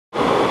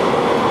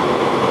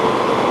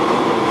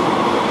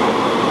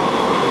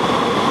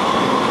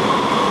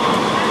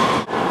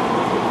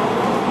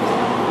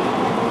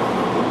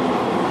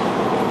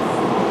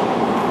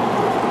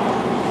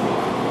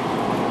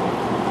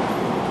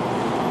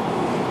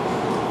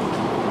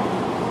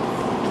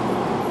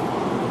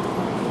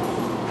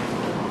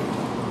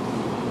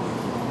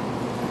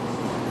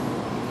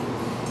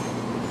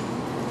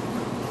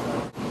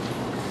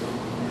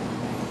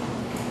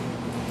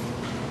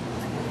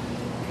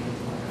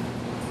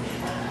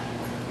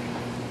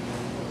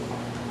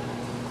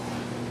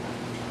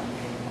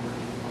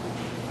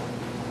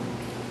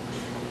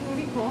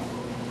Cool.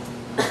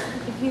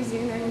 If you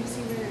zoom in, you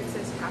see where it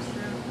says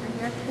Castro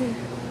right here?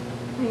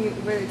 And you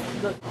where it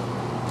look.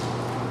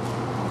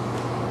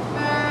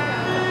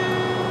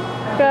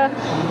 Go.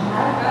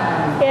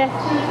 Yeah.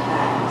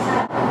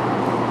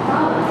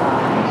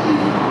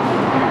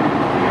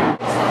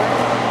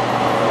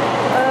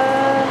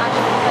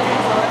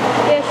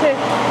 Yeah, sure.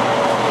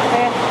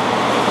 Yeah.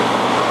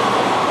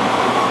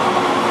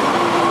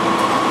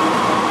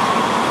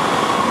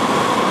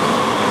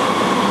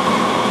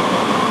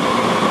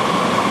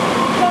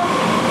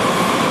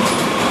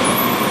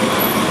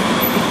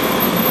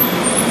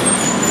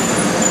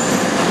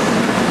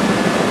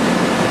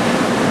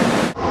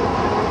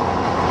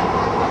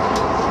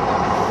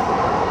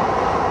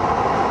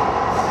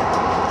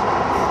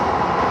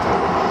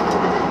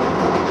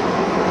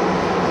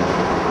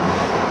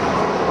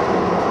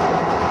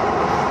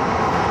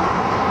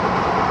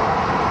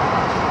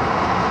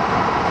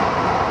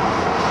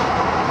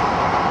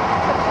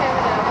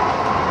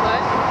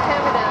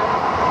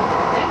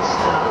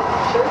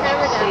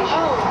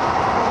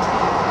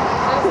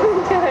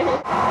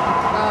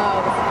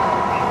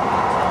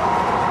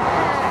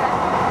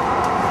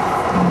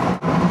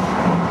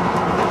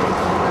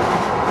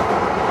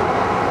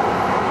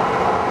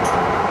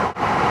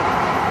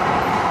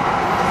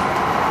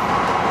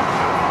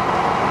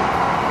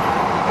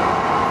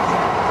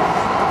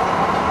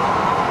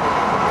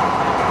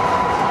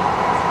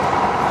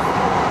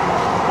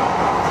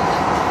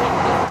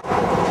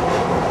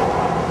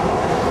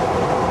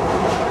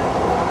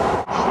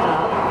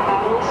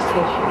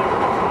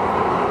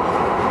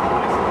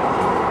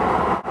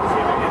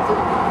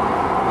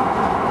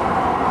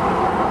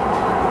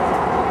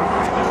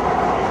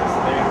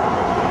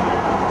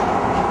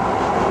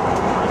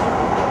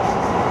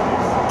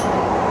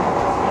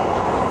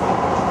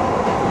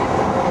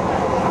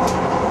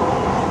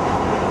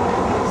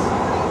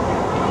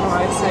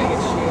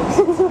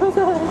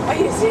 Are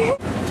you serious?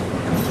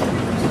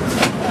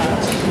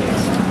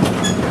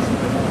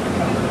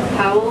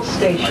 Powell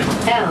Station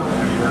L.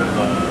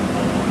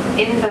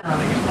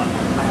 Inbound.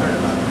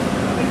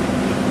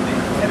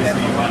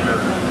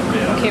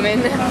 Came in.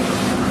 2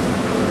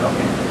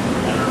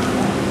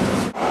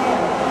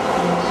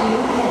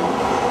 minutes.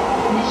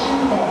 Mission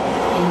Bay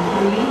in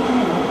 3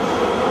 minutes.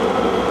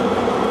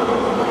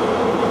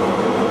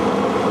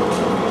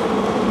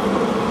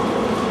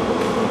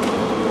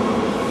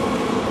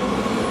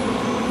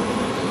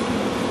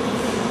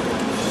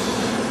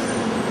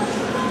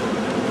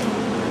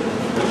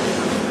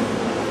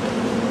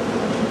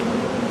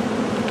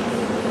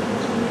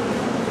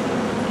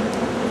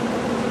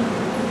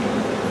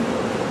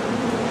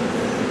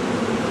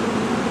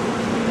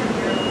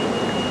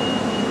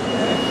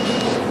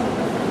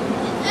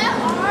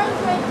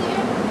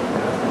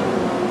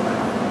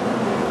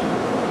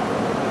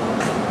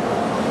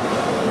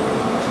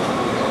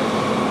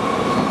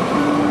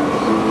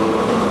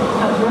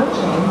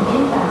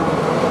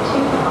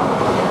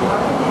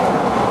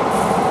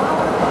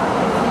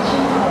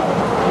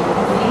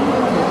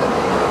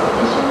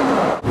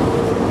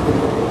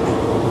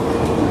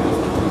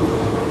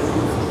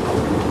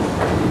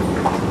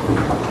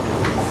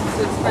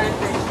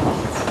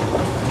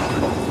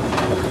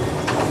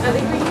 I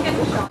think we can get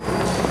the shot.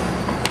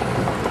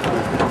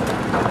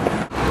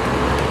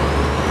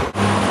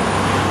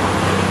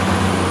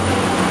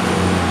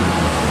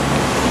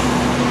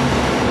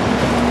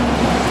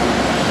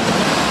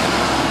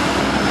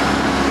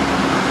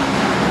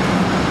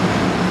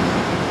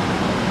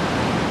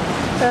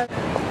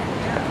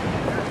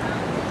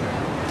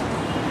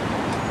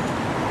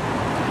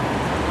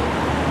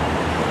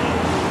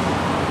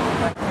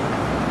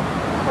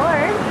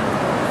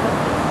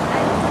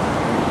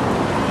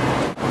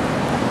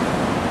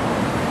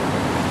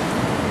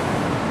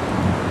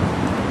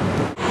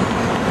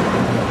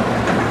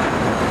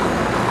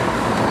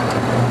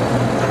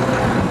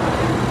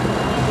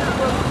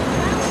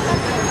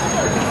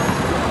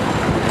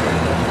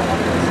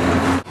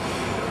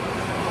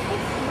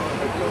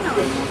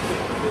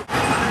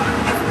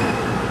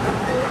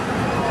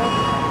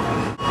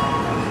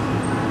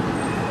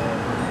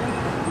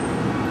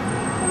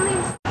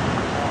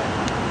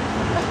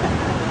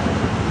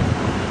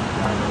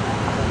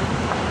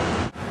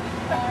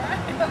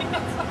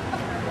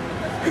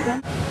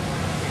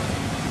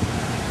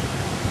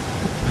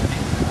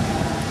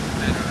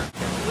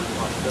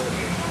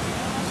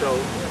 So,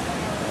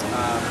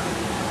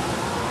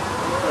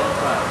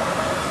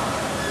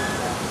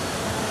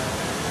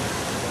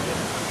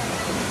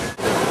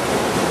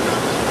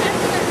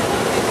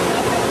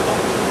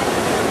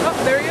 oh,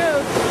 there he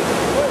goes.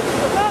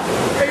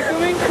 Are you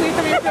filming? Please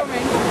tell me you're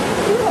filming.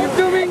 You're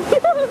filming?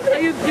 Are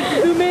you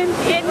zooming?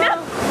 Yeah, no.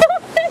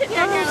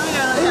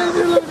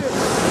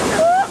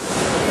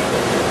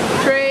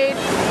 Trade.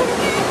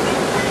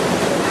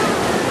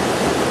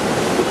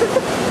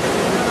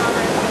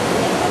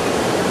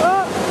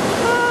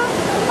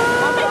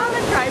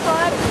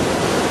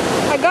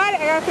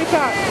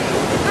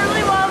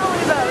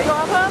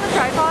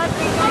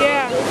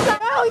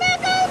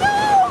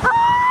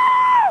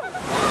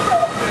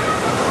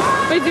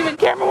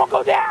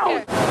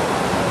 Okay.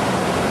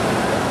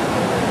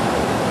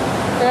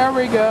 There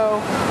we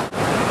go.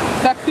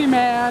 Sexy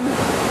man.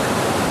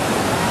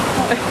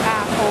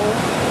 Asshole.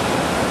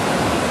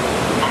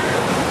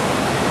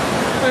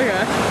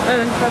 Okay.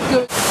 Let's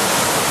go.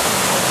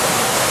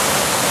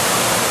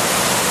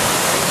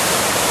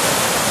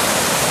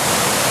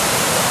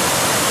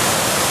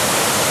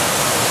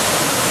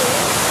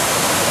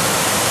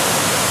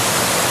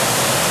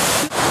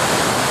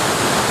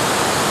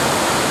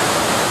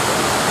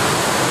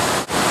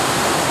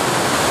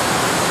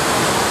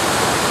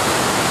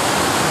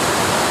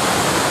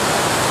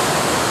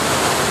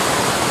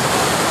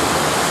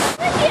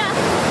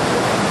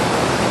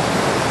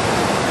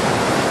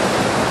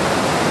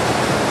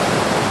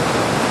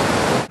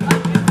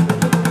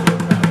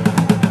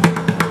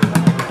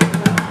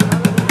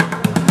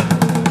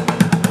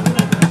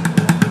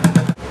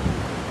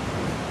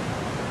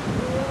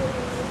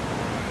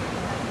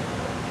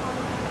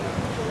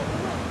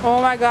 Oh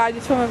my god, I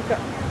just told him to go.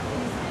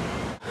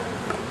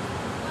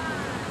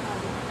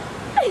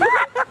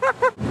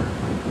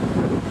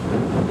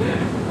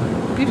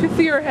 You should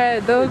see her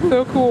head. That looks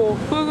so cool.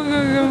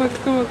 Look.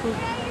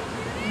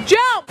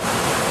 Jump!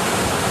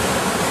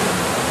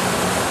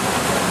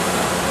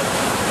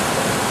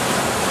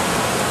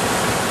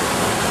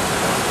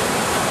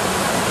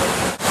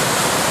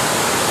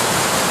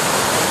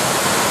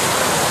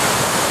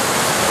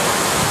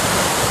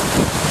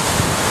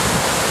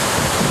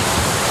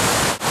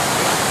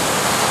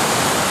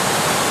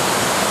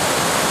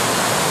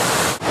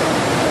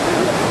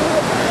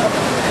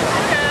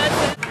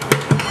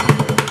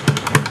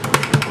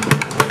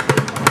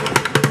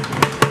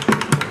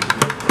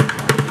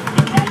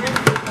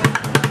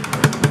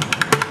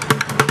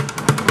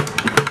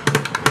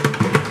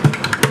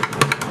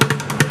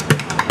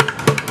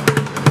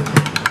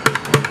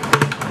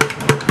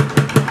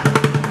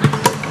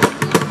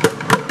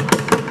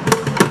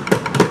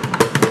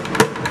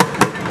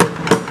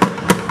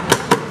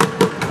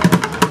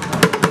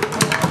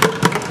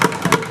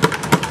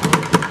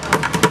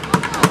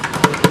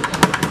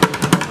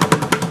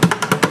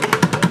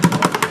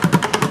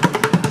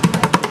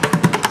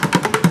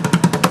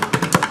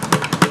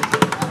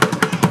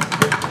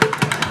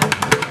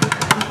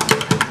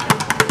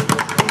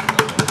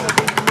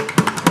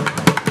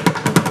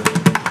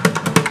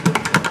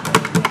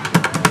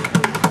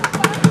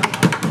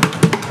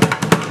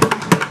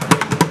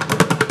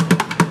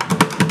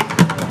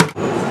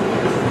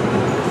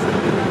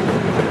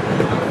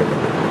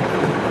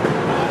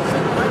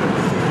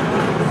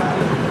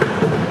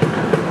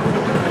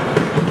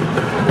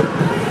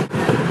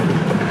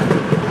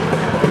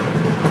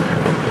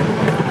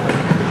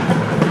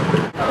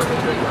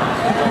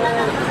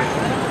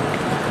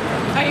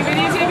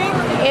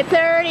 It's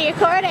already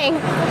recording.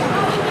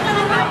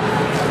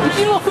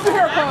 You love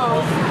her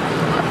pose.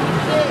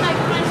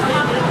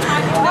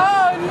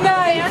 Oh,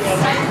 nice.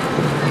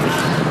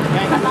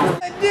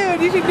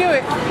 Dude, you should do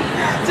it.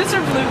 Just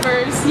for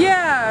bloopers.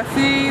 Yeah,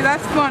 see,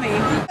 that's funny.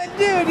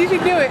 Dude, you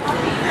should do it.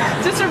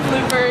 Just for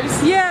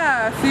bloopers.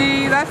 Yeah,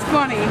 see, that's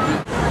funny.